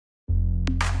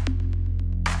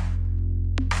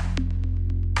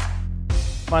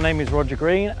My name is Roger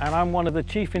Green and I'm one of the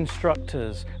chief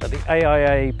instructors at the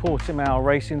AIA Portimão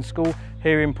Racing School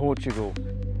here in Portugal.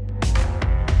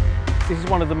 This is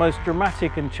one of the most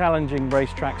dramatic and challenging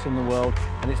racetracks in the world,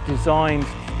 and it's designed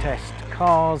to test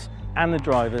cars and the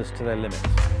drivers to their limits.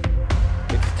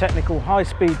 It's a technical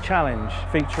high-speed challenge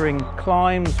featuring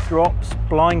climbs, drops,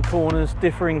 blind corners,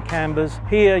 differing cambers.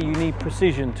 Here you need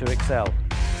precision to excel.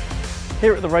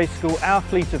 Here at the race school, our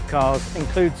fleet of cars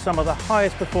includes some of the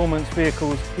highest performance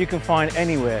vehicles you can find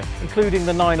anywhere, including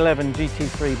the 911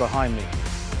 GT3 behind me.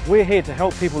 We're here to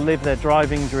help people live their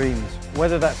driving dreams,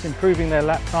 whether that's improving their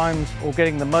lap times or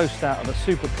getting the most out of a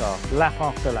supercar, lap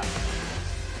after lap.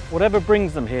 Whatever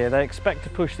brings them here, they expect to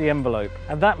push the envelope,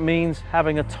 and that means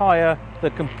having a tyre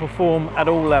that can perform at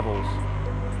all levels.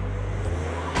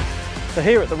 So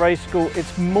here at the race school,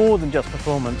 it's more than just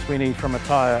performance we need from a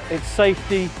tyre. It's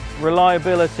safety,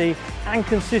 reliability and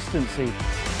consistency.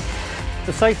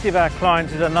 The safety of our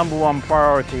clients is our #1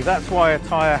 priority. That's why a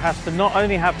tyre has to not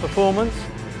only have performance,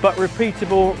 but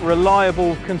repeatable,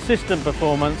 reliable, consistent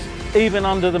performance, even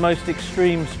under the most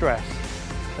extreme stress.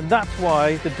 And that's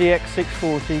why the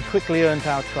DX640 quickly earned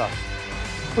our trust.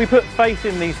 We put faith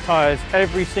in these tyres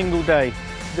every single day.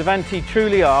 Davanti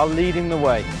truly are leading the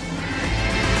way.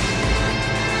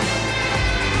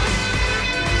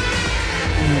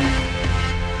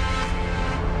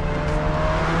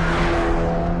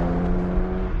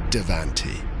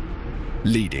 Davanti,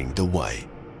 leading the way.